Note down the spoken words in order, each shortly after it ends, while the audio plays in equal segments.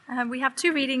We have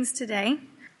two readings today.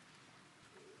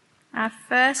 Our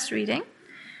first reading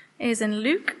is in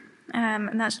Luke,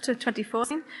 and that's 24,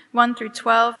 1 through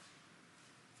 12.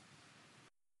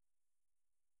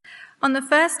 On the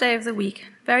first day of the week,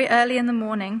 very early in the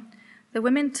morning, the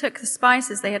women took the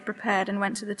spices they had prepared and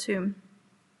went to the tomb.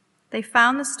 They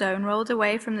found the stone rolled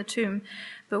away from the tomb,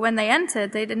 but when they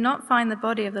entered, they did not find the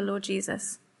body of the Lord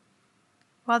Jesus.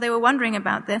 While they were wondering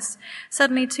about this,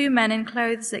 suddenly two men in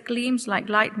clothes that gleamed like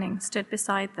lightning stood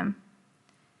beside them.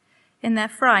 In their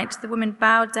fright, the women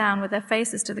bowed down with their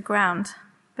faces to the ground,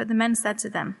 but the men said to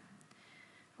them,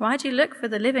 "Why do you look for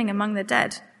the living among the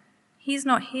dead? He's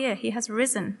not here, he has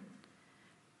risen.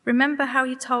 Remember how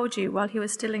he told you while he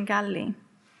was still in Galilee.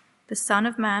 The Son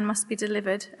of Man must be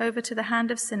delivered over to the hand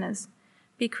of sinners,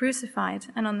 be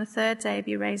crucified, and on the third day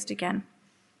be raised again."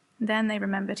 Then they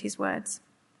remembered his words.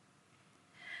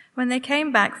 When they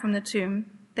came back from the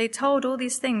tomb, they told all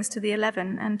these things to the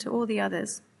 11 and to all the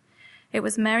others. It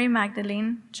was Mary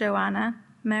Magdalene, Joanna,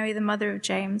 Mary the mother of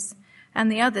James,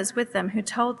 and the others with them who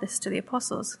told this to the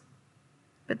apostles.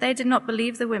 But they did not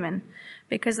believe the women,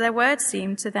 because their words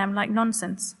seemed to them like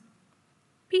nonsense.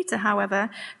 Peter, however,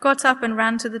 got up and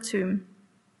ran to the tomb.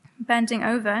 Bending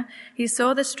over, he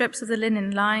saw the strips of the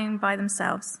linen lying by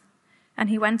themselves, and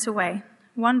he went away,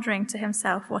 wondering to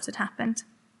himself what had happened.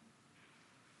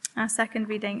 Our second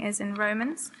reading is in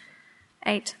Romans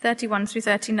 8:31 through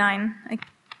 39.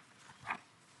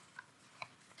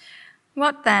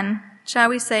 What then shall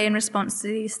we say in response to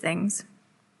these things?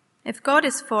 If God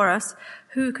is for us,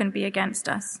 who can be against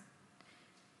us?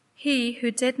 He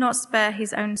who did not spare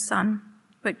his own son,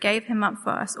 but gave him up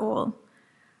for us all,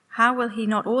 how will he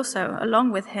not also,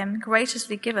 along with him,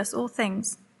 graciously give us all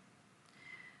things?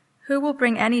 Who will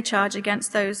bring any charge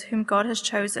against those whom God has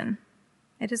chosen?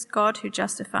 It is God who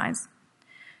justifies.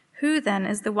 Who then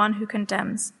is the one who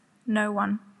condemns? No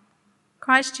one.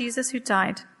 Christ Jesus, who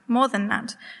died, more than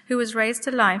that, who was raised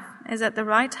to life, is at the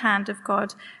right hand of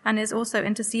God and is also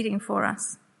interceding for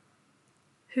us.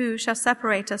 Who shall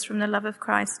separate us from the love of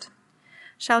Christ?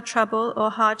 Shall trouble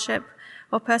or hardship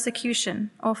or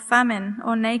persecution or famine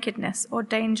or nakedness or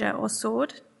danger or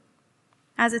sword?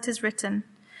 As it is written,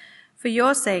 "For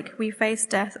your sake we face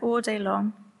death all day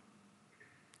long.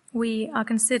 We are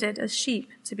considered as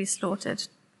sheep to be slaughtered."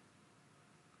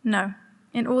 No,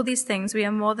 in all these things we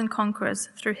are more than conquerors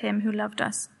through him who loved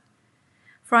us.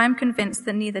 For I am convinced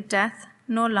that neither death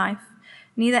nor life,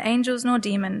 neither angels nor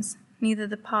demons, neither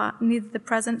the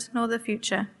present nor the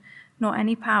future, nor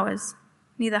any powers,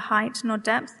 neither height nor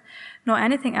depth, nor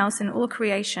anything else in all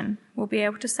creation will be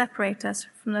able to separate us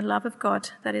from the love of God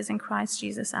that is in Christ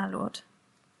Jesus our Lord.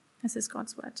 This is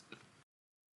God's word.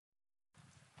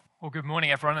 Well, good morning,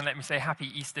 everyone, and let me say happy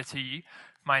Easter to you.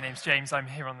 My name's James. I'm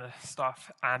here on the staff,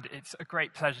 and it's a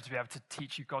great pleasure to be able to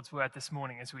teach you God's word this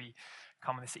morning as we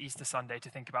come on this Easter Sunday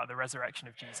to think about the resurrection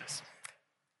of Jesus.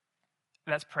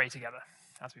 Let's pray together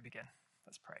as we begin.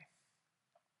 Let's pray.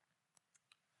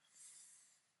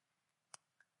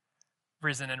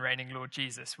 Risen and reigning Lord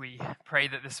Jesus, we pray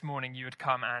that this morning you would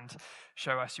come and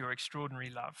show us your extraordinary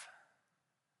love.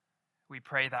 We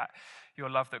pray that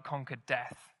your love that conquered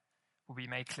death will be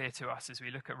made clear to us as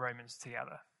we look at Romans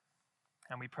together.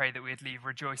 And we pray that we'd leave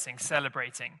rejoicing,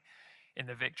 celebrating in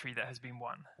the victory that has been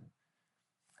won.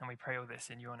 And we pray all this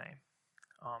in your name.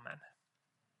 Amen.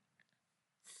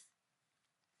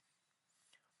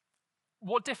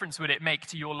 What difference would it make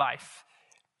to your life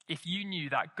if you knew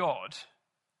that God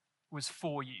was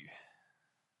for you?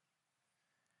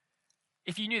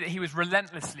 If you knew that he was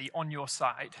relentlessly on your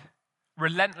side,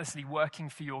 relentlessly working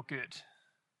for your good?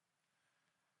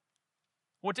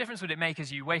 What difference would it make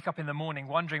as you wake up in the morning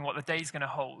wondering what the day's going to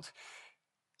hold?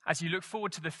 As you look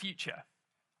forward to the future,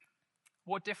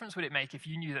 what difference would it make if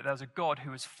you knew that there was a God who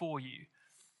was for you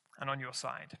and on your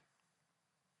side?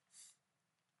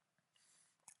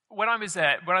 When I was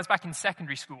back in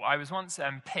secondary school, I was once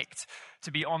picked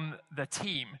to be on the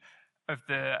team of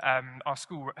our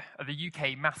school, the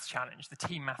UK Maths Challenge, the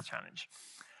Team Maths Challenge.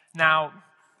 Now,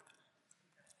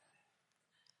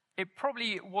 it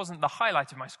probably wasn't the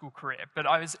highlight of my school career, but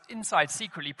I was inside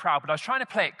secretly proud, but I was trying to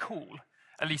play it cool,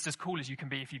 at least as cool as you can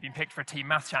be if you've been picked for a Team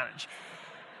Maths Challenge.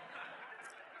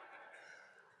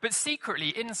 But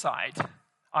secretly inside,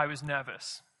 I was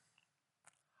nervous.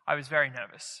 I was very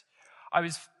nervous. I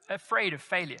was afraid of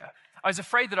failure. I was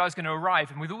afraid that I was going to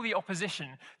arrive, and with all the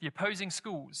opposition, the opposing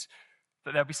schools,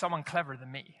 that there'll be someone cleverer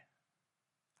than me.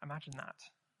 Imagine that.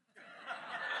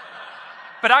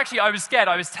 But actually, I was scared.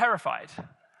 I was terrified.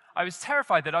 I was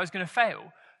terrified that I was going to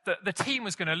fail, that the team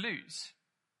was going to lose.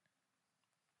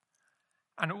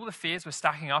 And all the fears were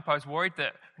stacking up. I was worried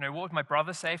that, what would my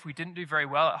brother say if we didn't do very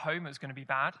well at home? It was going to be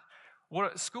bad.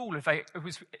 What at school,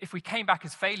 if we came back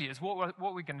as failures, what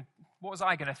was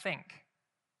I going to think?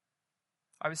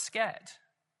 I was scared.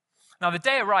 Now, the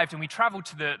day arrived and we traveled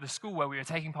to the school where we were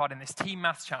taking part in this team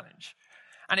maths challenge.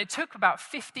 And it took about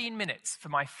 15 minutes for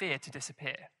my fear to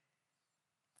disappear.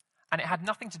 And it had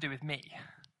nothing to do with me.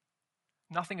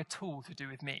 Nothing at all to do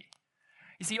with me.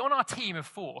 You see, on our team of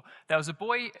 4, there was a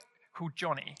boy called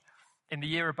Johnny in the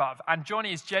year above. And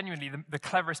Johnny is genuinely the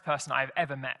cleverest person I've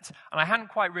ever met. And I hadn't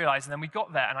quite realized. And then we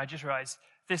got there and I just realized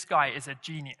this guy is a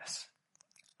genius.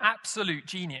 Absolute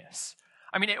genius.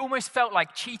 I mean, it almost felt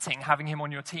like cheating having him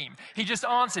on your team. He just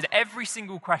answered every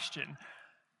single question.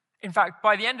 In fact,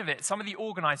 by the end of it, some of the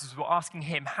organizers were asking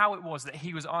him how it was that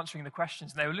he was answering the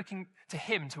questions. And they were looking to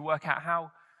him to work out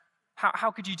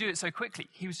how could you do it so quickly?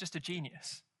 He was just a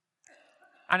genius.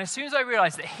 And as soon as I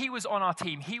realized that he was on our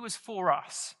team, he was for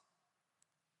us,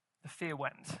 the fear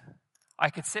went. I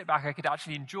could sit back, I could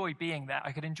actually enjoy being there.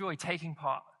 I could enjoy taking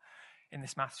part in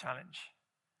this math challenge.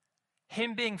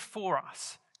 Him being for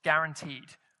us guaranteed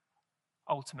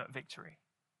ultimate victory.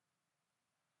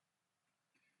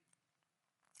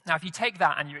 Now, if you take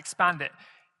that and you expand it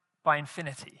by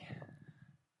infinity,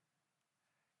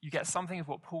 you get something of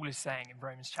what Paul is saying in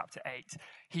Romans chapter 8.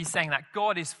 He's saying that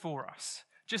God is for us.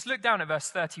 Just look down at verse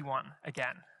 31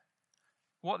 again.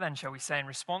 What then shall we say in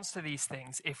response to these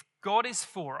things? If God is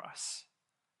for us,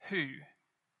 who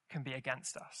can be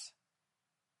against us?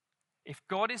 If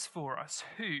God is for us,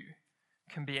 who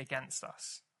can be against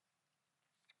us?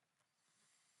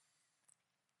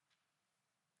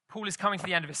 Paul is coming to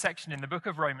the end of a section in the book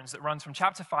of Romans that runs from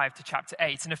chapter 5 to chapter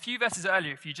 8. And a few verses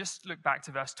earlier, if you just look back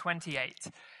to verse 28,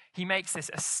 he makes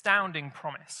this astounding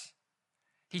promise.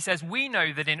 He says, "We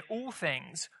know that in all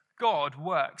things God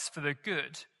works for the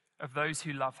good of those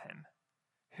who love him,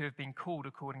 who have been called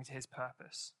according to his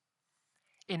purpose."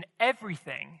 In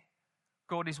everything,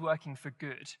 God is working for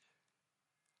good.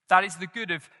 That is the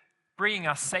good of bringing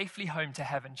us safely home to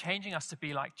heaven, changing us to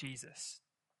be like Jesus.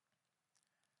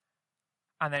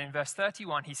 And then in verse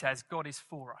 31, he says, God is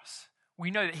for us. We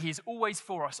know that he is always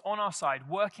for us, on our side,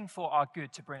 working for our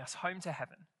good to bring us home to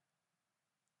heaven.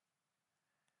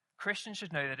 Christians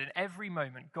should know that in every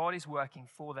moment, God is working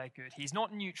for their good. He's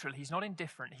not neutral, he's not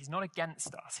indifferent, he's not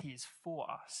against us. He is for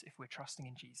us if we're trusting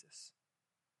in Jesus.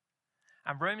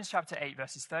 And Romans chapter 8,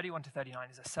 verses 31 to 39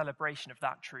 is a celebration of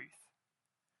that truth.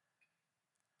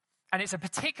 And it's a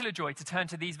particular joy to turn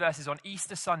to these verses on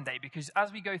Easter Sunday, because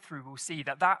as we go through, we'll see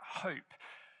that hope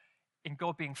in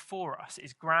God being for us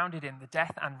is grounded in the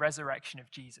death and resurrection of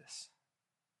Jesus.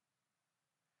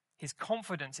 His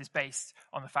confidence is based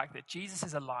on the fact that Jesus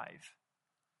is alive.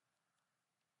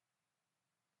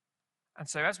 And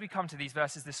so as we come to these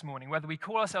verses this morning, whether we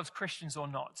call ourselves Christians or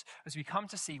not, as we come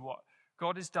to see what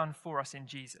God has done for us in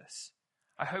Jesus,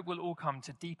 I hope we'll all come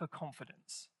to deeper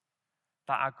confidence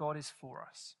that our God is for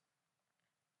us.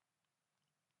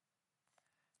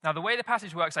 Now, the way the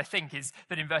passage works, I think, is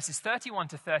that in verses 31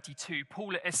 to 32,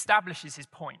 Paul establishes his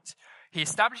point. He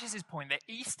establishes his point that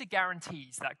Easter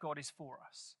guarantees that God is for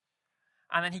us.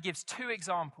 And then he gives 2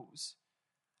 examples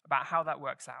about how that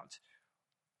works out.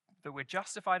 That we're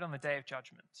justified on the day of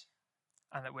judgment,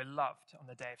 and that we're loved on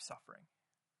the day of suffering.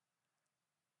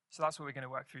 So that's what we're going to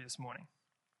work through this morning.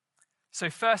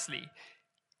 So firstly,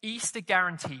 Easter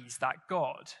guarantees that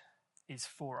God is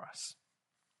for us.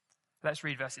 Let's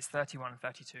read verses 31 and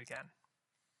 32 again.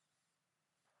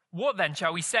 What then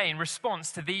shall we say in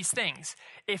response to these things?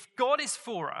 If God is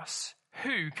for us,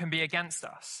 who can be against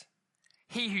us?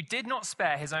 He who did not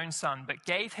spare his own son, but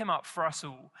gave him up for us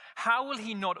all, how will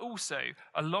he not also,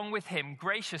 along with him,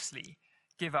 graciously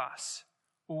give us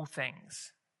all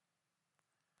things?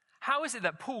 How is it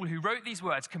that Paul, who wrote these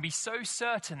words, can be so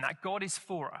certain that God is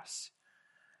for us?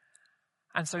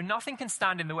 And so nothing can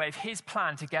stand in the way of his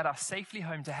plan to get us safely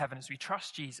home to heaven as we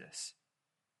trust Jesus.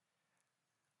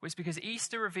 Well, it's because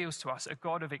Easter reveals to us a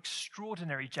God of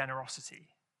extraordinary generosity.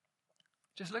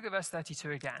 Just look at verse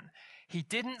 32 again. He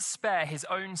didn't spare his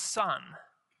own son,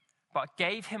 but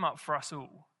gave him up for us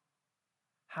all.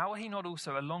 How will he not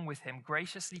also, along with him,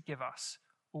 graciously give us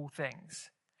all things?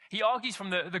 He argues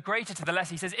from the greater to the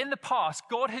lesser. He says, in the past,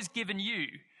 God has given you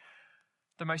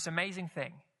the most amazing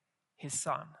thing, his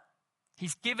son.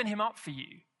 He's given him up for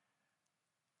you.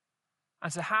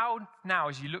 And so how now,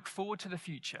 as you look forward to the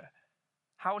future,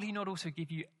 how will he not also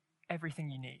give you everything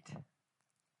you need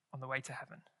on the way to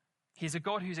heaven? He is a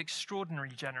God who's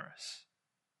extraordinarily generous.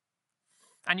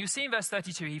 And you'll see in verse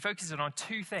 32, he focuses on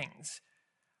 2 things,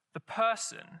 the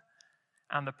person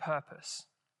and the purpose.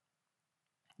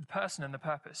 The person and the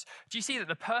purpose. Do you see that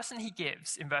the person he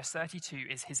gives in verse 32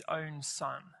 is his own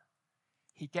son?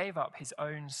 He gave up his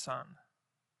own son.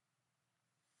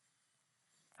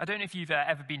 I don't know if you've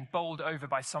ever been bowled over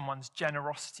by someone's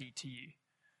generosity to you.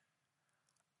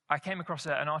 I came across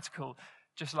an article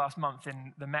just last month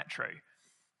in the Metro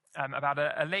about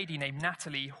a lady named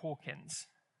Natalie Hawkins.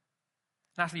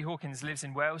 Natalie Hawkins lives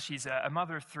in Wales. She's a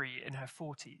mother of 3 in her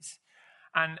 40s.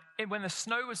 And when the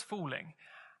snow was falling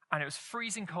and it was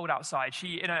freezing cold outside,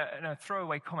 she, in a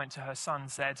throwaway comment to her son,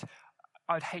 said,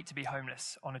 "I'd hate to be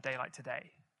homeless on a day like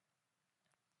today."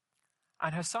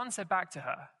 And her son said back to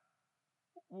her,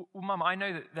 "Well, Mum, I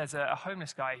know that there's a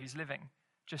homeless guy who's living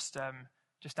just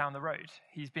down the road.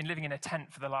 He's been living in a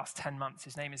tent for the last 10 months.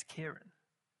 His name is Kieran."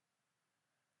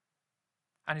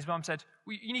 And his mum said,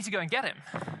 "Well, you need to go and get him.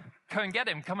 Go and get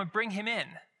him. Come and bring him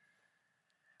in."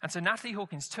 And so Natalie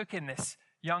Hawkins took in this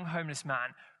young homeless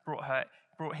man,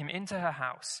 brought him into her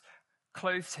house,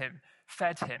 clothed him,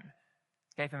 fed him,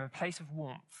 gave him a place of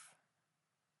warmth.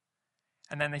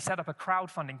 And then they set up a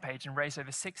crowdfunding page and raised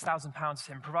over £6,000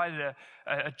 for him, provided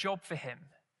a job for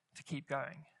him to keep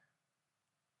going.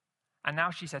 And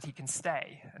now she said he can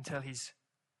stay until he's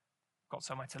got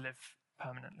somewhere to live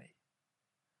permanently.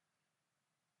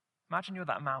 Imagine you're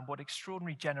that man, what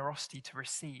extraordinary generosity to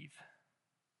receive.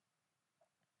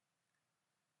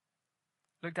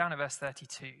 Look down at verse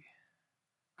 32.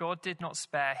 God did not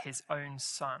spare his own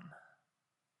son.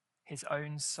 His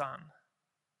own son.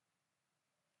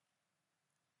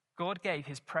 God gave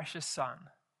his precious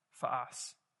son for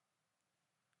us.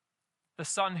 The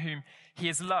son whom he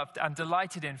has loved and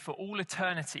delighted in for all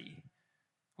eternity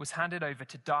was handed over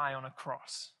to die on a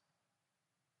cross.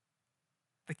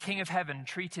 The King of heaven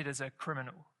treated as a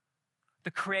criminal.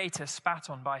 The Creator spat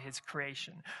on by his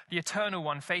creation. The Eternal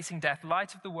One facing death,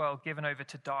 light of the world given over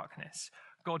to darkness.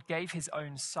 God gave his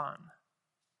own son.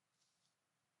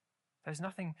 There's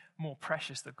nothing more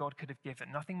precious that God could have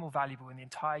given, nothing more valuable in the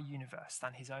entire universe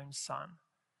than his own son,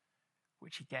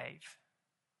 which he gave.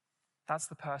 That's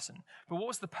the person. But what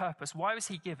was the purpose? Why was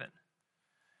he given?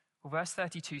 Well, verse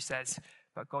 32 says,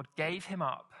 "But God gave him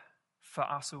up for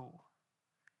us all."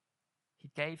 He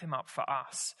gave him up for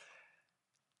us.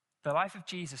 The life of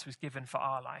Jesus was given for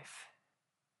our life.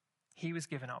 He was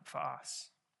given up for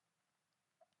us.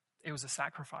 It was a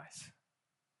sacrifice.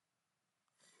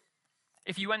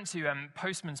 If you went to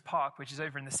Postman's Park, which is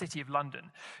over in the city of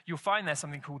London, you'll find there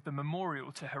something called the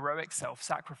Memorial to Heroic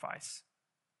Self-Sacrifice.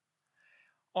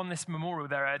 On this memorial,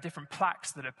 there are different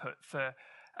plaques that are put for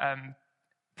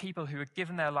people who had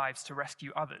given their lives to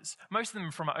rescue others. Most of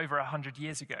them from over 100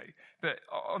 years ago. But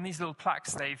on these little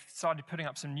plaques, they've started putting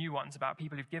up some new ones about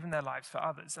people who've given their lives for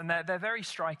others. And they're very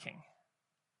striking.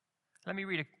 Let me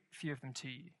read a few of them to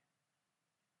you.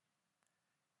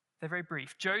 They're very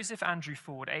brief. Joseph Andrew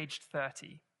Ford, aged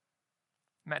 30,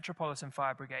 Metropolitan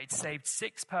Fire Brigade, saved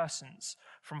 6 persons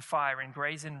from fire in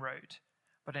Gray's Inn Road,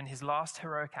 but in his last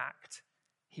heroic act,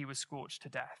 he was scorched to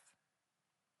death.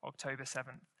 October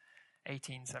 7th,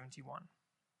 1871.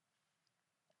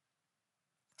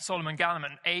 Solomon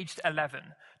Galliman, aged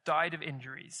 11, died of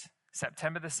injuries,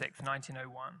 September the 6th,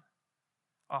 1901,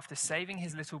 after saving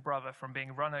his little brother from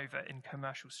being run over in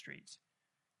Commercial Street.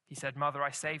 He said, "Mother,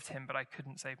 I saved him, but I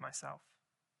couldn't save myself."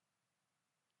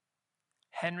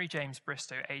 Henry James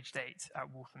Bristow, aged 8, at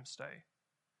Walthamstow,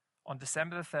 on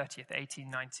December the 30th,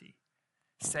 1890,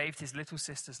 saved his little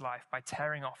sister's life by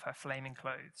tearing off her flaming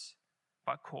clothes,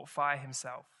 but caught fire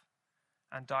himself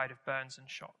and died of burns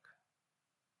and shock.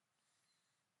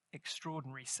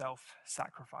 Extraordinary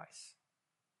self-sacrifice.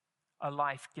 A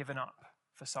life given up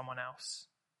for someone else.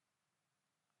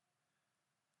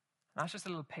 And that's just a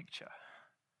little picture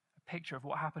of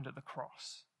what happened at the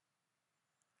cross.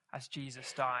 As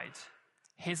Jesus died,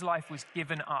 his life was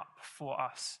given up for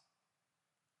us.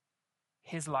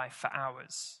 His life for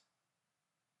ours.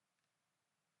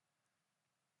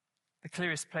 The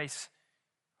clearest place,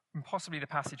 and possibly the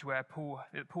passage where Paul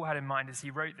had in mind as he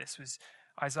wrote this, was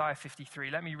Isaiah 53.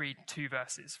 Let me read 2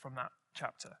 verses from that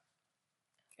chapter.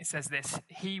 It says this: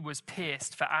 "He was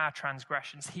pierced for our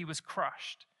transgressions. He was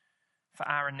crushed for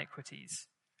our iniquities.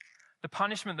 The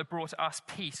punishment that brought us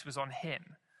peace was on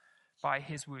him. By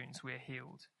his wounds we are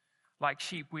healed. Like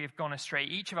sheep we have gone astray.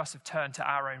 Each of us have turned to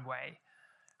our own way.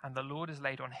 And the Lord has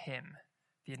laid on him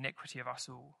the iniquity of us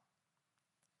all."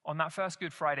 On that first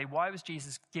Good Friday, why was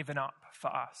Jesus given up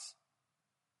for us?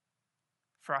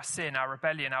 For our sin, our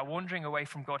rebellion, our wandering away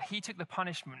from God. He took the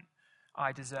punishment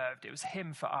I deserved. It was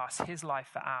him for us, his life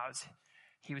for ours.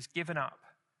 He was given up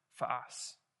for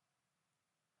us.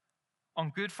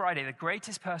 on Good Friday, the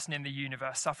greatest person in the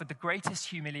universe suffered the greatest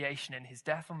humiliation in his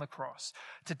death on the cross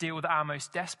to deal with our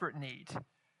most desperate need,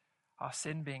 our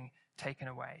sin being taken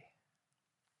away.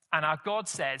 And our God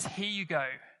says, here you go,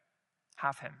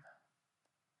 have him.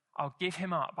 I'll give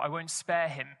him up. I won't spare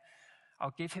him.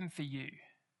 I'll give him for you.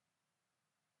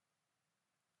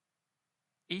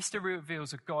 Easter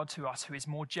reveals a God to us who is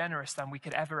more generous than we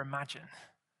could ever imagine.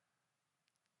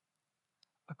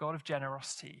 A God of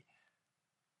generosity.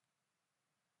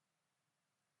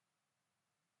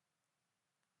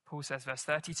 Paul says, verse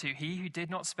 32, he who did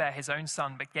not spare his own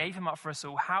son, but gave him up for us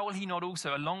all, how will he not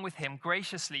also, along with him,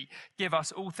 graciously give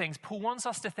us all things? Paul wants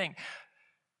us to think,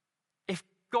 if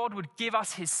God would give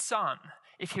us his son,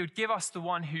 if he would give us the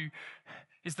one who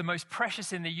is the most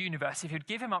precious in the universe, if he would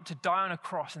give him up to die on a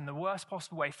cross in the worst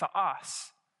possible way for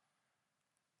us,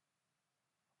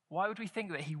 why would we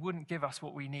think that he wouldn't give us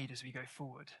what we need as we go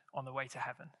forward on the way to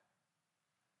heaven?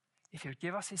 If he would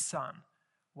give us his son,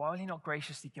 why will he not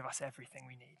graciously give us everything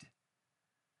we need?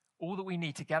 All that we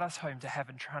need to get us home to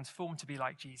heaven, transformed to be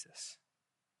like Jesus.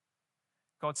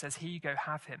 God says, here you go,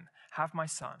 have him, have my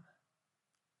son.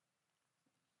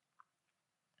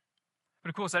 But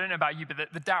of course, I don't know about you, but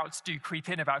the doubts do creep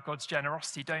in about God's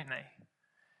generosity, don't they?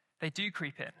 They do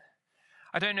creep in.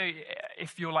 I don't know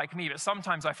if you're like me, but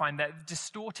sometimes I find that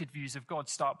distorted views of God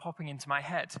start popping into my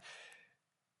head,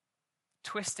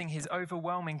 twisting his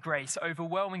overwhelming grace,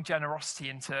 overwhelming generosity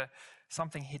into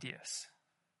something hideous.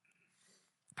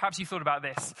 Perhaps you thought about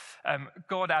this,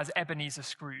 God as Ebenezer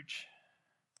Scrooge.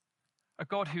 A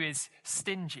God who is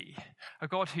stingy. A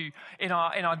God who, in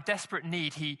our desperate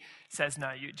need, he says,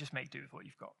 no, you just make do with what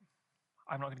you've got.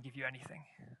 I'm not going to give you anything.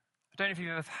 I don't know if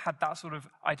you've ever had that sort of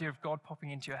idea of God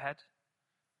popping into your head.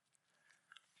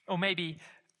 Or maybe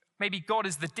God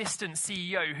is the distant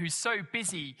CEO who's so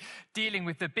busy dealing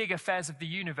with the big affairs of the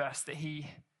universe that he's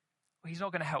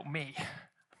not going to help me.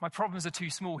 My problems are too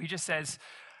small. He just says,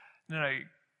 no,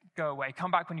 go away.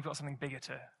 Come back when you've got something bigger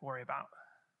to worry about.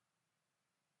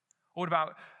 Or what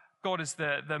about God as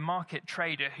the market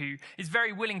trader who is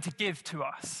very willing to give to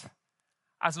us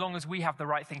as long as we have the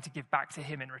right thing to give back to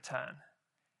him in return?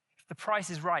 If the price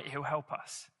is right, he'll help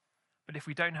us. But if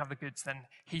we don't have the goods, then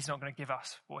he's not going to give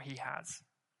us what he has.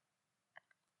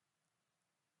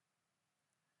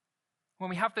 When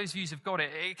we have those views of God,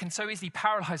 it can so easily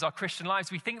paralyze our Christian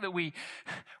lives. We think that we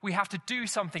have to do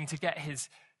something to get his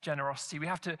generosity. We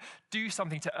have to do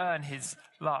something to earn his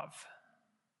love.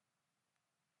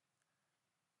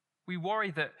 We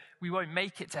worry that we won't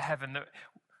make it to heaven, that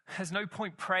there's no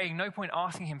point praying, no point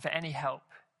asking him for any help.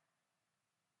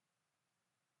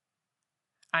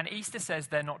 And Easter says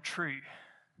they're not true.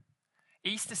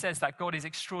 Easter says that God is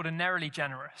extraordinarily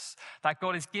generous, that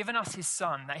God has given us his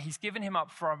son, that he's given him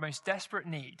up for our most desperate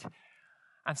need.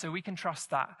 And so we can trust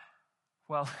that,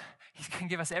 well, he can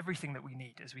give us everything that we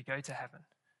need as we go to heaven.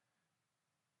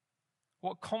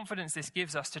 What confidence this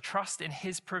gives us to trust in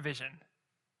his provision.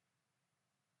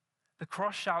 The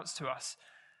cross shouts to us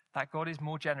that God is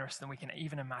more generous than we can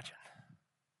even imagine.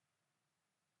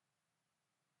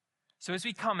 So as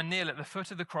we come and kneel at the foot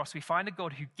of the cross, we find a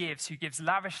God who gives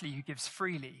lavishly, who gives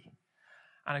freely,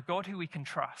 and a God who we can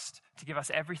trust to give us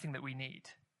everything that we need.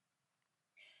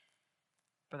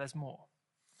 But there's more.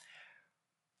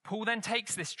 Paul then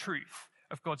takes this truth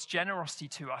of God's generosity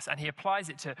to us and he applies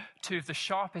it to two of the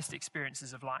sharpest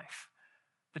experiences of life,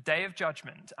 the day of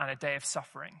judgment and a day of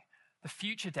suffering, the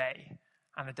future day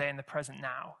and the day in the present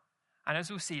now. And as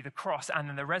we'll see, the cross and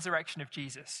then the resurrection of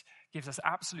Jesus gives us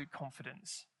absolute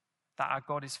confidence that our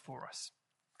God is for us.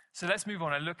 So let's move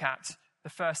on and look at the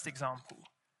first example,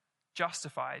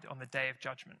 justified on the day of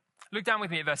judgment. Look down with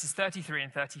me at verses 33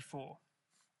 and 34.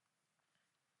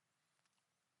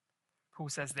 Paul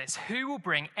says this, "Who will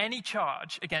bring any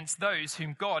charge against those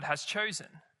whom God has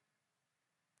chosen?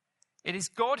 It is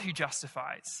God who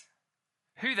justifies.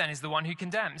 Who then is the one who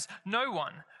condemns? No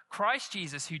one. Christ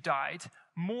Jesus, who died,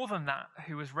 more than that,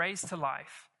 who was raised to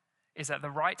life, is at the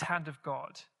right hand of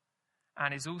God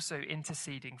and is also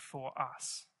interceding for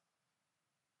us."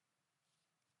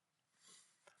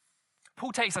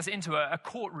 Paul takes us into a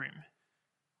courtroom.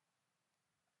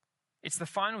 It's the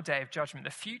final day of judgment,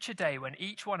 the future day when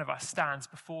each one of us stands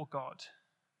before God.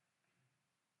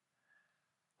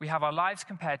 We have our lives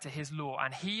compared to his law,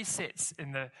 and he sits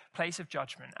in the place of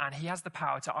judgment, and he has the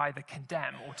power to either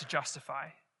condemn or to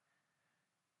justify.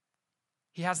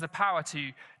 He has the power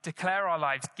to declare our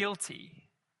lives guilty,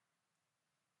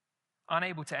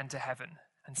 unable to enter heaven,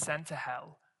 and sent to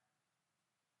hell,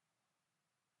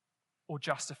 or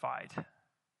justified.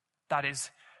 That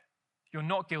is, you're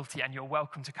not guilty and you're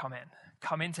welcome to come in.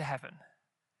 Come into heaven.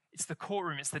 It's the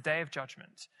courtroom, it's the day of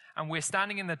judgment. And we're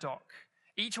standing in the dock.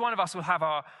 Each one of us will have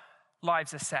our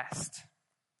lives assessed.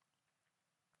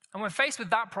 And when faced with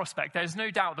that prospect, there's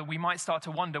no doubt that we might start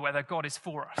to wonder whether God is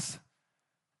for us.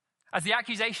 As the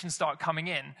accusations start coming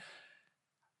in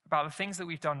about the things that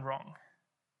we've done wrong,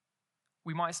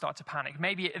 we might start to panic.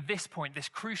 Maybe at this point, this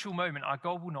crucial moment, our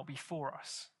God will not be for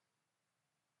us.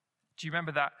 Do you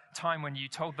remember that time when you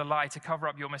told the lie to cover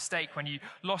up your mistake, when you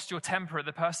lost your temper at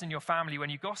the person in your family, when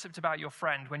you gossiped about your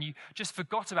friend, when you just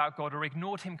forgot about God or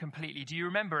ignored him completely? Do you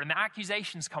remember? And the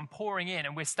accusations come pouring in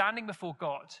and we're standing before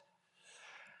God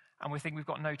and we think we've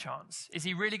got no chance. Is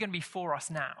he really going to be for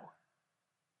us now?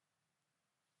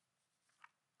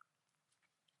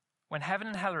 When heaven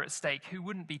and hell are at stake, who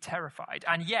wouldn't be terrified?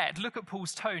 And yet, look at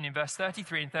Paul's tone in verse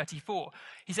 33 and 34.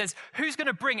 He says, who's going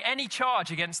to bring any charge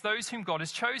against those whom God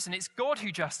has chosen? It's God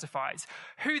who justifies.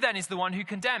 Who then is the one who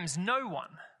condemns? No one.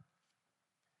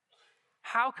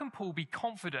 How can Paul be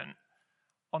confident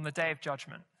on the day of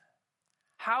judgment?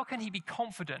 How can he be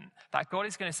confident that God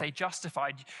is going to say,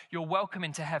 justified, you're welcome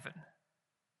into heaven?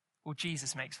 Well,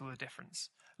 Jesus makes all the difference.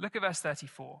 Look at verse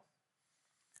 34.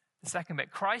 The second bit,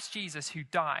 Christ Jesus who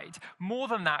died, more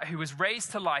than that, who was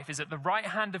raised to life, is at the right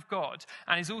hand of God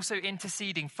and is also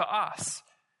interceding for us.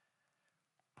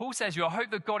 Paul says, your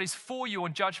hope that God is for you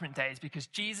on judgment day is because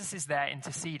Jesus is there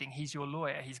interceding. He's your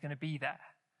lawyer. He's going to be there.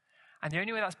 And the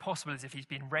only way that's possible is if he's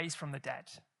been raised from the dead.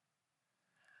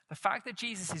 The fact that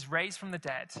Jesus is raised from the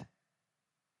dead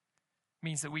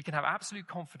means that we can have absolute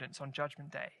confidence on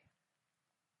judgment day.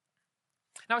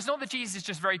 Now, it's not that Jesus is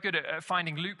just very good at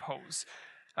finding loopholes.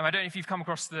 I don't know if you've come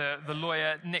across the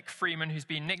lawyer Nick Freeman, who's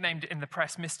been nicknamed in the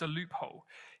press Mr. Loophole.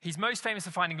 He's most famous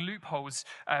for finding loopholes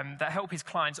that help his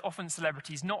clients, often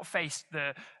celebrities, not face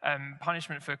the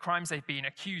punishment for crimes they've been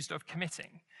accused of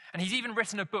committing. And he's even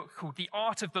written a book called The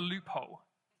Art of the Loophole,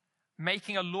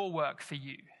 Making a Law Work for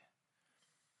You.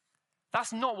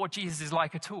 That's not what Jesus is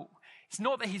like at all. It's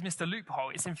not that he's Mr.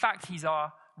 Loophole. It's in fact, he's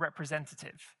our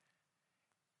representative.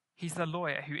 He's the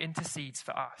lawyer who intercedes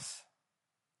for us.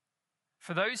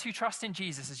 For those who trust in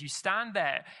Jesus, as you stand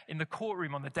there in the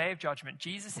courtroom on the day of judgment,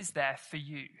 Jesus is there for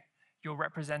you, your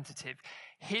representative.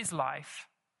 His life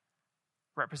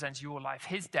represents your life.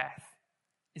 His death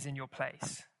is in your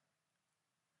place.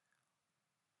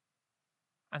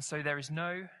 And so there is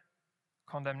no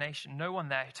condemnation, no one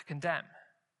there to condemn.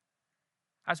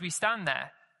 As we stand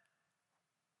there,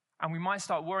 and we might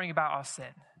start worrying about our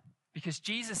sin, because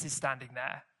Jesus is standing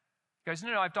there, he goes,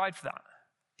 no, I've died for that.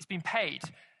 It's been paid.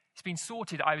 It's been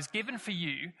sorted. I was given for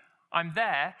you. I'm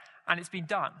there, and it's been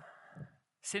done.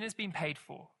 Sin has been paid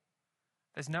for.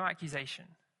 There's no accusation.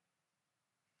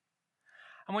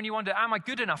 And when you wonder, am I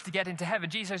good enough to get into heaven?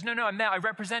 Jesus says, no, I'm there. I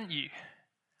represent you.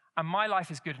 And my life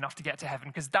is good enough to get to heaven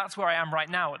because that's where I am right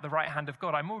now at the right hand of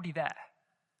God. I'm already there.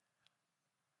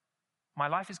 My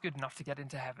life is good enough to get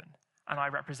into heaven, and I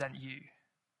represent you.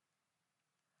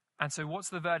 And so what's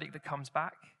the verdict that comes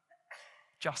back?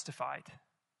 Justified.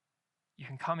 You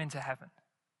can come into heaven.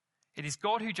 It is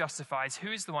God who justifies.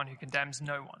 Who is the one who condemns?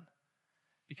 No one.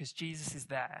 Because Jesus is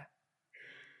there.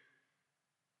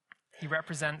 He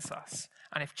represents us.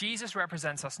 And if Jesus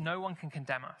represents us, no one can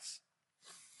condemn us.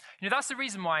 You know, that's the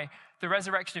reason why the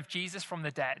resurrection of Jesus from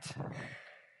the dead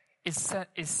is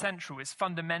central, is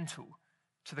fundamental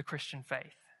to the Christian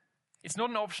faith. It's not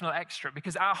an optional extra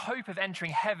because our hope of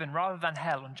entering heaven rather than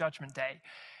hell on Judgment Day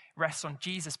rests on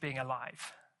Jesus being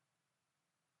alive.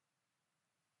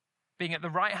 Being at the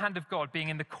right hand of God, being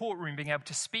in the courtroom, being able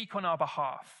to speak on our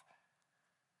behalf,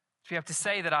 to be able to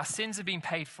say that our sins have been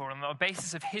paid for, and on the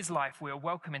basis of his life, we are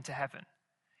welcome into heaven.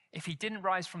 If he didn't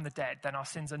rise from the dead, then our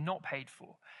sins are not paid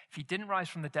for. If he didn't rise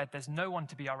from the dead, there's no one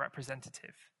to be our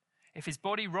representative. If his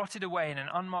body rotted away in an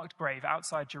unmarked grave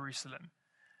outside Jerusalem,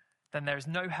 then there is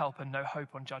no help and no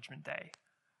hope on Judgment Day.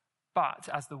 But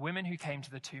as the women who came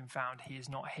to the tomb found, he is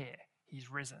not here.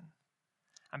 He's risen.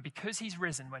 And because he's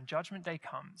risen, when Judgment Day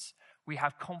comes, we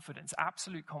have confidence,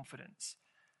 absolute confidence,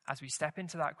 as we step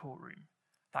into that courtroom,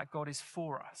 that God is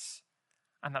for us,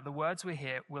 and that the words we'll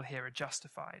hear are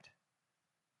justified,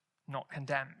 not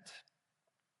condemned.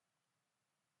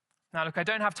 Now, look, I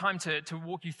don't have time to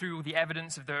walk you through all the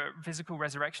evidence of the physical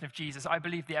resurrection of Jesus. I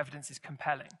believe the evidence is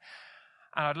compelling.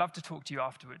 And I'd love to talk to you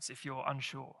afterwards if you're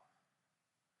unsure.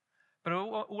 But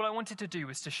all I wanted to do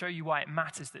was to show you why it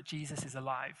matters that Jesus is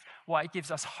alive, why it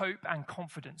gives us hope and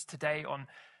confidence today on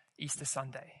Easter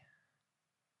Sunday.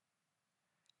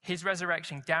 His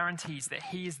resurrection guarantees that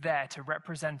he is there to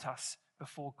represent us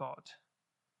before God,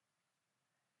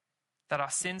 that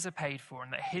our sins are paid for,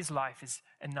 and that his life is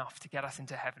enough to get us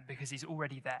into heaven because he's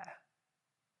already there.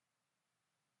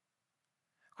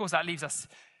 Of course, that leaves us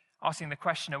asking the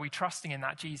question, are we trusting in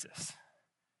that Jesus?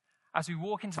 As we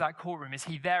walk into that courtroom, is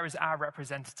he there as our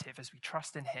representative as we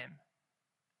trust in him?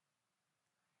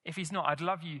 If he's not, I'd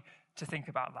love you to think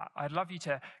about that. I'd love you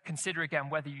to consider again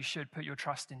whether you should put your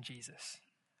trust in Jesus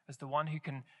as the one who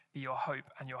can be your hope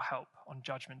and your help on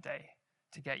Judgment Day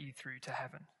to get you through to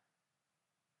heaven.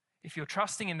 If you're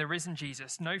trusting in the risen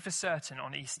Jesus, know for certain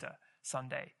on Easter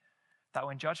Sunday that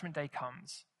when Judgment Day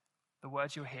comes, the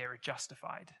words you'll hear are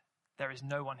justified. There is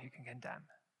no one who can condemn.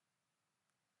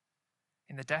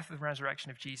 In the death and resurrection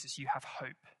of Jesus, you have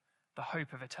hope, the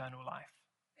hope of eternal life.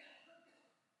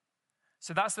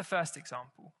 So that's the first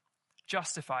example,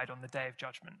 justified on the day of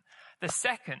judgment. The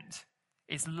second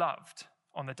is loved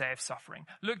on the day of suffering.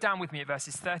 Look down with me at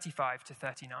verses 35 to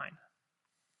 39.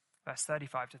 Verse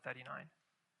 35 to 39.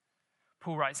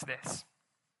 Paul writes this: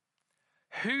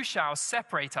 "Who shall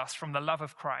separate us from the love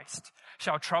of Christ?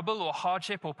 Shall trouble or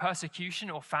hardship or persecution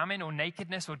or famine or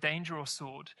nakedness or danger or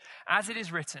sword? As it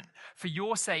is written, for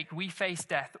your sake we face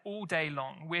death all day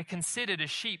long. We are considered as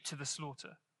sheep to the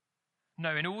slaughter.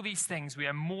 No, in all these things we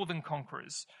are more than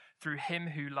conquerors through him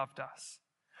who loved us.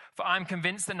 For I am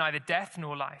convinced that neither death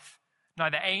nor life,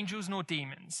 neither angels nor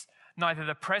demons, neither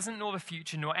the present nor the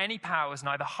future, nor any powers,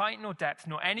 neither height nor depth,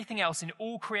 nor anything else in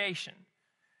all creation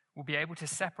will be able to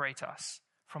separate us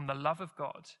from the love of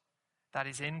God that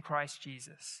is in Christ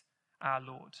Jesus, our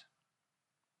Lord."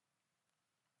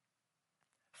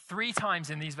 3 times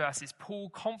in these verses, Paul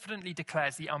confidently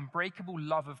declares the unbreakable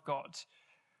love of God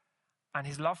and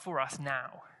his love for us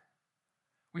now.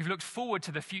 We've looked forward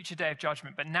to the future day of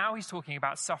judgment, but now he's talking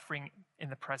about suffering in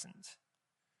the present.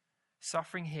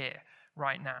 Suffering here,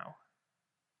 right now.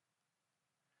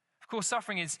 Of course,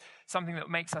 suffering is something that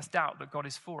makes us doubt that God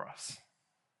is for us.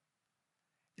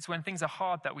 It's when things are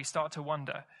hard that we start to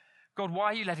wonder, God, why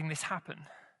are you letting this happen?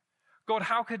 God,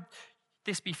 how could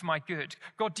this be for my good?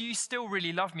 God, do you still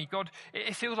really love me? God,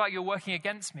 it feels like you're working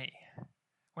against me.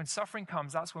 When suffering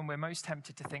comes, that's when we're most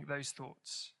tempted to think those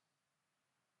thoughts.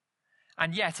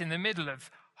 And yet, in the middle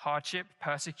of hardship,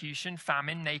 persecution,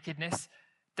 famine, nakedness,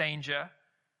 danger,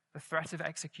 the threat of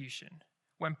execution,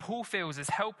 when Paul feels as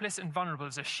helpless and vulnerable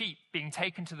as a sheep being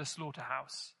taken to the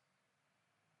slaughterhouse,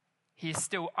 he is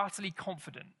still utterly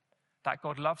confident that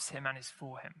God loves him and is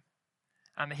for him,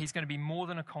 and that he's going to be more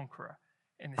than a conqueror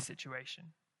in this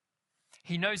situation.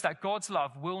 He knows that God's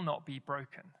love will not be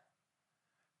broken.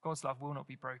 God's love will not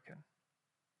be broken.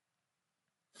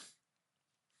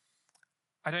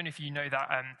 I don't know if you know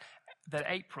that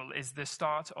April is the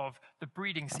start of the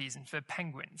breeding season for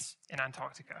penguins in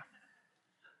Antarctica.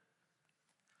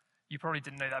 You probably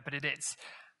didn't know that, but it is.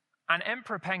 And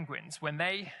emperor penguins, when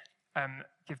they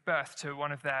give birth to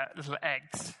one of their little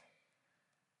eggs,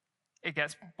 it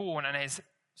gets born and is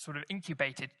sort of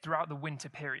incubated throughout the winter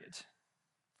period.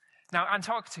 Now,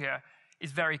 Antarctica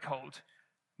is very cold.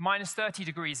 Minus 30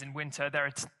 degrees in winter. There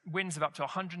are winds of up to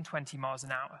 120 miles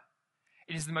an hour.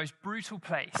 It is the most brutal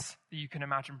place that you can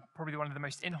imagine, probably one of the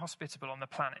most inhospitable on the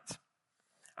planet.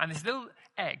 And this little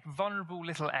egg, vulnerable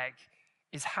little egg,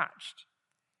 is hatched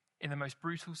in the most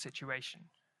brutal situation.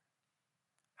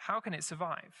 How can it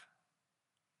survive?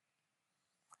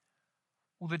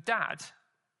 Well, the dad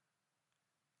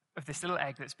of this little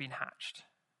egg that's been hatched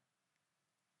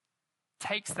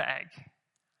takes the egg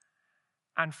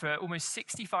and for almost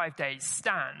 65 days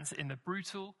stands in the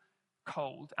brutal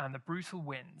cold and the brutal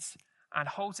winds and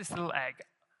holds this little egg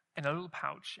in a little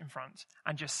pouch in front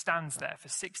and just stands there for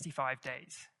 65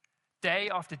 days, day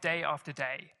after day after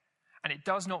day. And it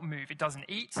does not move. It doesn't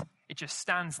eat. It just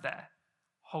stands there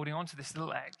holding on to this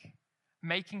little egg,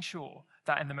 making sure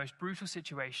that in the most brutal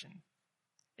situation,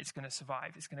 it's going to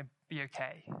survive. It's going to be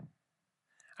okay.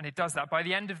 And it does that. By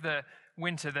the end of the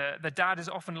winter, the dad has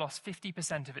often lost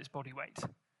 50% of its body weight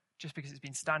just because it's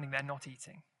been standing there not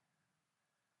eating.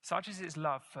 Such is its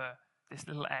love for this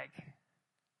little egg.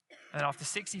 And after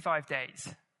 65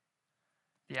 days,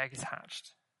 the egg is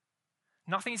hatched.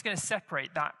 Nothing is going to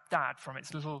separate that dad from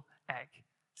its little egg.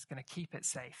 It's going to keep it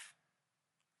safe.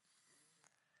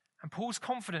 And Paul's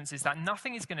confidence is that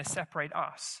nothing is going to separate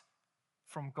us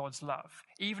from God's love,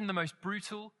 even the most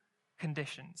brutal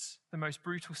conditions, the most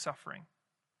brutal suffering.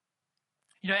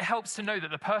 You know, it helps to know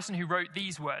that the person who wrote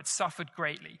these words suffered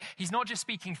greatly. He's not just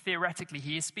speaking theoretically,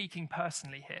 he is speaking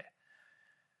personally here.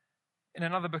 In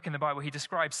another book in the Bible, he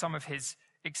describes some of his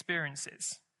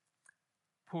experiences.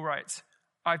 Paul writes,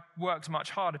 I've worked much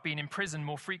harder, been in prison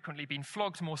more frequently, been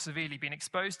flogged more severely, been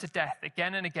exposed to death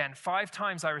again and again. 5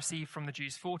 times I received from the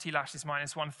Jews 40 lashes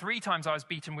minus 1. 3 times I was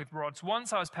beaten with rods.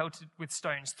 Once I was pelted with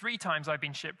stones. 3 times I've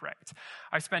been shipwrecked.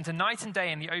 I've spent a night and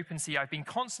day in the open sea. I've been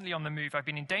constantly on the move. I've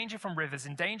been in danger from rivers,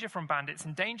 in danger from bandits,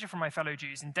 in danger from my fellow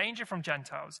Jews, in danger from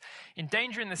Gentiles, in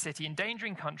danger in the city, in danger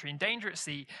in country, in danger at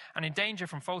sea, and in danger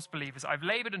from false believers. I've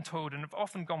labored and toiled and have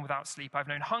often gone without sleep. I've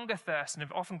known hunger, thirst, and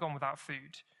have often gone without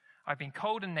food. I've been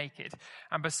cold and naked,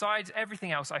 and besides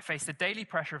everything else, I face the daily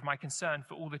pressure of my concern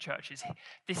for all the churches.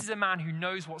 This is a man who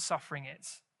knows what suffering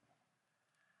is.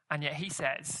 And yet he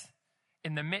says,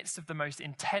 in the midst of the most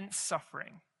intense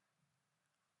suffering,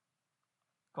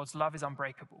 God's love is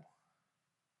unbreakable.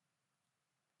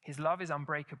 His love is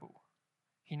unbreakable.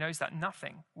 He knows that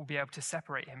nothing will be able to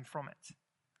separate him from it.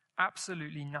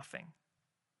 Absolutely nothing.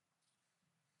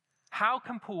 How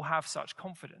can Paul have such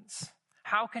confidence?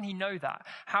 How can he know that?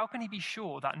 How can he be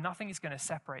sure that nothing is going to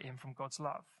separate him from God's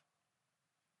love?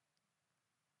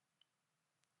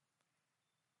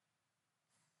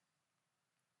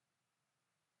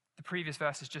 The previous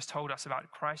verses just told us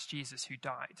about Christ Jesus who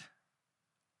died.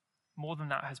 More than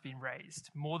that has been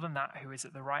raised. More than that, who is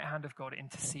at the right hand of God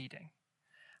interceding.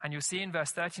 And you'll see in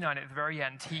verse 39 at the very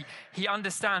end, he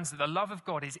understands that the love of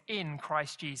God is in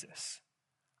Christ Jesus.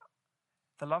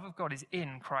 The love of God is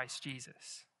in Christ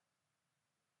Jesus.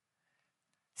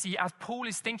 See, as Paul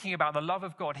is thinking about the love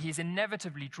of God, he is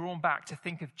inevitably drawn back to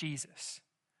think of Jesus.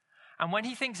 And when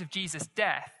he thinks of Jesus'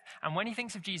 death, and when he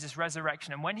thinks of Jesus'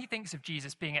 resurrection, and when he thinks of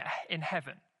Jesus being in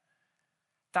heaven,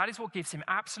 that is what gives him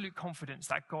absolute confidence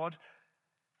that God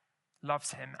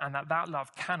loves him and that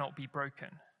love cannot be broken.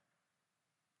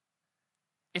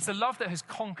 It's a love that has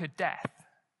conquered death.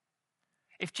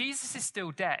 If Jesus is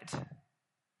still dead,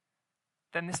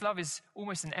 then this love is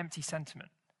almost an empty sentiment.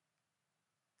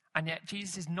 And yet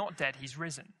Jesus is not dead, he's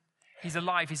risen. He's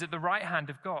alive, he's at the right hand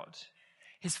of God.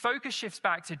 His focus shifts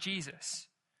back to Jesus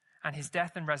and his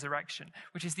death and resurrection,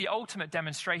 which is the ultimate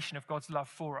demonstration of God's love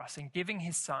for us in giving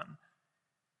his Son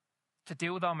to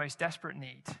deal with our most desperate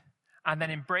need. And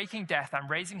then in breaking death and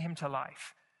raising him to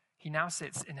life, he now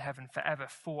sits in heaven forever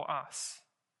for us.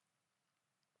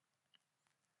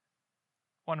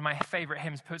 One of my favorite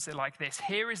hymns puts it like this: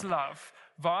 "Here is love,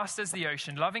 vast as the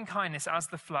ocean, loving kindness as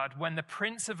the flood, when the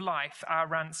Prince of Life, our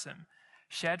ransom,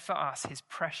 shed for us his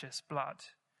precious blood.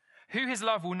 Who his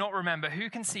love will not remember, who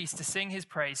can cease to sing his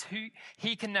praise, who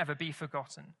he can never be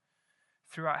forgotten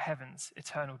throughout heaven's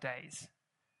eternal days."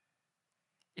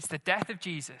 It's the death of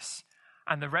Jesus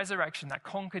and the resurrection that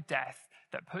conquered death,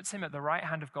 that puts him at the right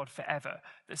hand of God forever,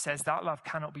 that says that love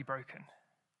cannot be broken.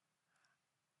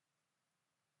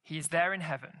 He is there in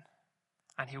heaven,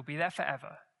 and he'll be there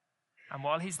forever. And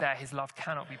while he's there, his love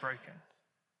cannot be broken.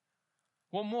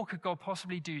 What more could God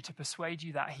possibly do to persuade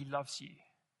you that he loves you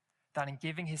than in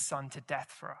giving his Son to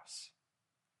death for us?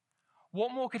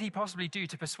 What more could he possibly do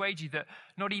to persuade you that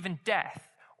not even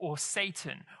death or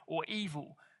Satan or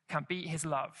evil can beat his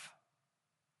love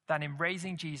than in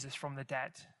raising Jesus from the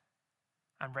dead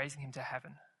and raising him to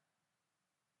heaven?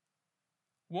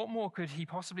 What more could he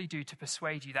possibly do to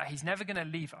persuade you that he's never going to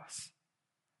leave us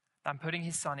than putting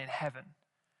his Son in heaven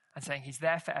and saying he's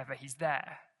there forever, he's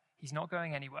there, he's not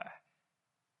going anywhere,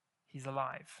 he's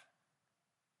alive?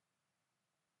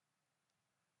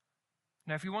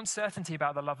 Now, if we want certainty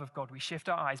about the love of God, we shift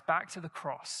our eyes back to the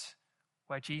cross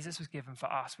where Jesus was given for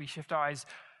us. We shift our eyes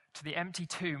to the empty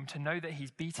tomb to know that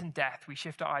he's beaten death. We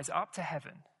shift our eyes up to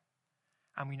heaven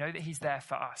and we know that he's there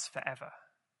for us forever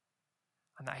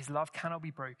and that his love cannot be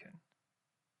broken.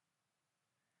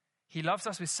 He loves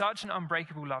us with such an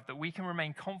unbreakable love that we can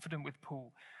remain confident with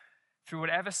Paul through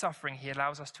whatever suffering he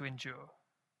allows us to endure.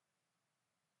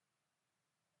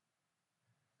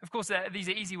 Of course, these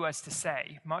are easy words to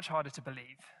say, much harder to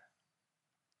believe,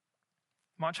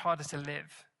 much harder to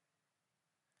live.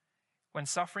 When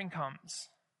suffering comes,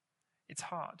 it's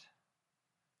hard.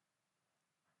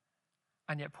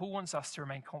 And yet Paul wants us to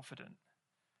remain confident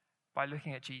by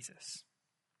looking at Jesus.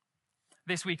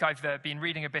 This week I've been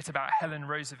reading a bit about Helen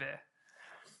Roseveare.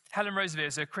 Helen Roseveare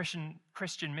is a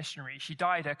Christian missionary. She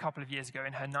died a couple of years ago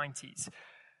in her 90s.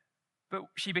 But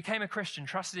she became a Christian,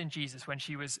 trusted in Jesus when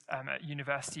she was at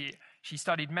university. She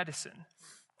studied medicine.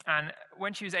 And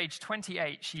when she was aged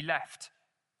 28, she left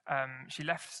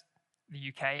the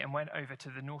UK and went over to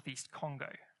the northeast Congo.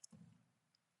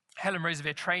 Helen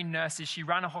Roseveare trained nurses. She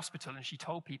ran a hospital and she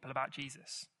told people about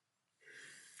Jesus.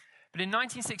 But in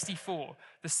 1964,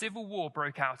 the civil war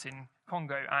broke out in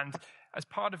Congo, and as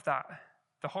part of that,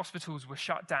 the hospitals were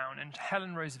shut down and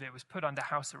Helen Roseveare was put under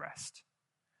house arrest.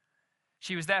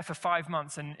 She was there for 5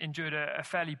 months and endured a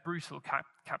fairly brutal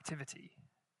captivity.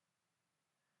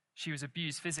 She was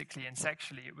abused physically and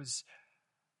sexually. It was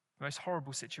the most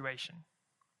horrible situation.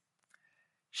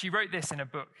 She wrote this in a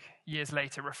book years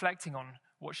later, reflecting on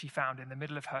what she found in the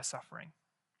middle of her suffering.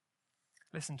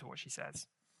 Listen to what she says.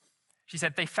 She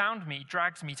said, "They found me,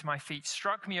 dragged me to my feet,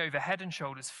 struck me over head and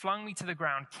shoulders, flung me to the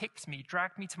ground, kicked me,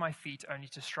 dragged me to my feet, only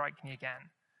to strike me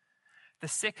again. The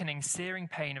sickening, searing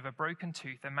pain of a broken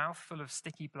tooth, a mouthful of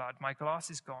sticky blood, my glass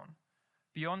is gone.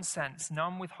 Beyond sense,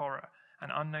 numb with horror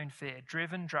and unknown fear,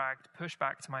 driven, dragged, pushed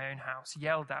back to my own house,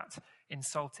 yelled at,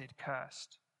 insulted,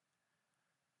 cursed.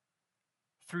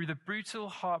 Through the brutal,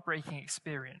 heartbreaking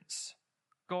experience,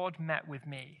 God met with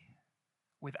me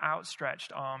with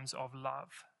outstretched arms of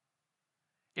love.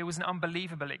 It was an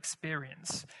unbelievable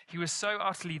experience. He was so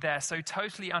utterly there, so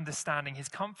totally understanding, his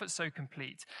comfort so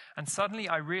complete, and suddenly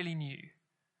I really knew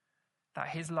that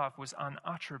his love was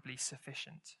unutterably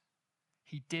sufficient.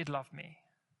 He did love me.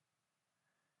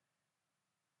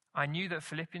 I knew that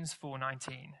Philippians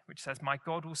 4:19, which says, 'My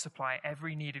God will supply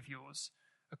every need of yours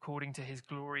according to his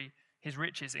glory, his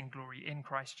riches in glory in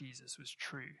Christ Jesus,' was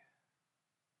true.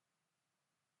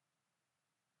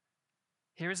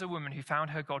 Here is a woman who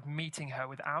found her God meeting her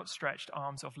with outstretched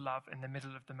arms of love in the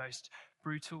middle of the most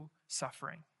brutal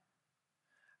suffering.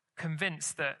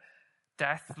 Convinced that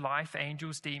death, life,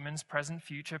 angels, demons, present,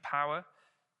 future, power,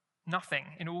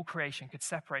 nothing in all creation could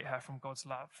separate her from God's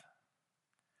love,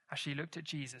 as she looked at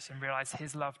Jesus and realized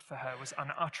his love for her was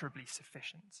unutterably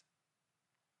sufficient.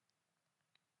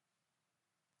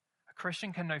 A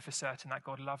Christian can know for certain that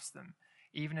God loves them,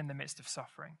 even in the midst of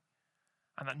suffering,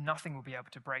 and that nothing will be able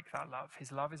to break that love.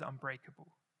 His love is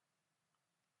unbreakable.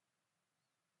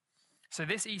 So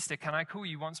this Easter, can I call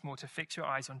you once more to fix your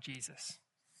eyes on Jesus'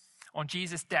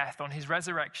 death, on his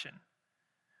resurrection,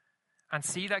 and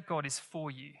see that God is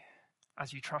for you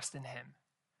as you trust in him.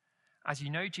 As you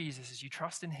know Jesus, as you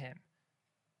trust in him,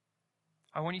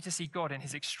 I want you to see God in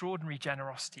his extraordinary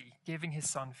generosity, giving his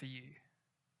son for you.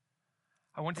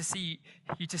 I want to see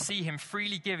you to see him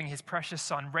freely giving his precious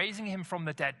son, raising him from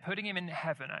the dead, putting him in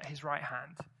heaven at his right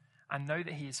hand, and know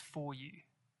that he is for you.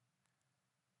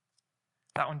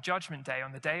 That on Judgment Day,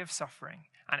 on the day of suffering,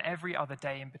 and every other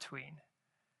day in between,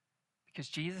 because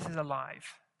Jesus is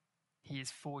alive, he is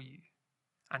for you,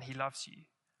 and he loves you,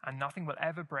 and nothing will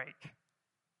ever break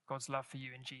God's love for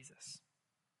you in Jesus.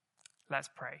 Let's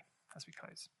pray as we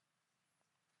close.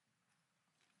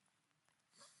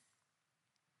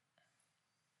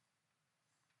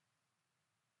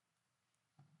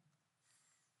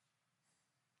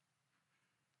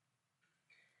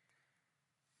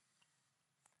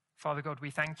 Father God, we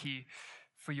thank you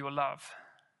for your love.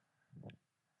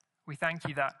 We thank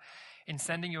you that in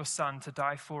sending your son to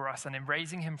die for us and in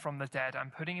raising him from the dead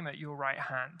and putting him at your right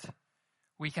hand,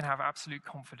 we can have absolute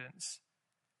confidence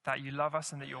that you love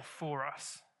us and that you're for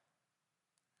us.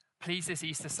 Please, this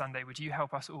Easter Sunday, would you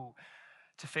help us all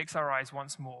to fix our eyes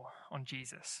once more on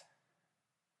Jesus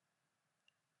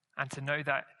and to know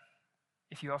that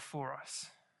if you are for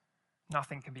us,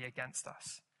 nothing can be against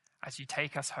us as you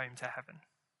take us home to heaven.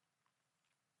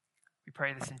 We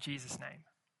pray this in Jesus' name.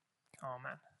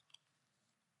 Amen.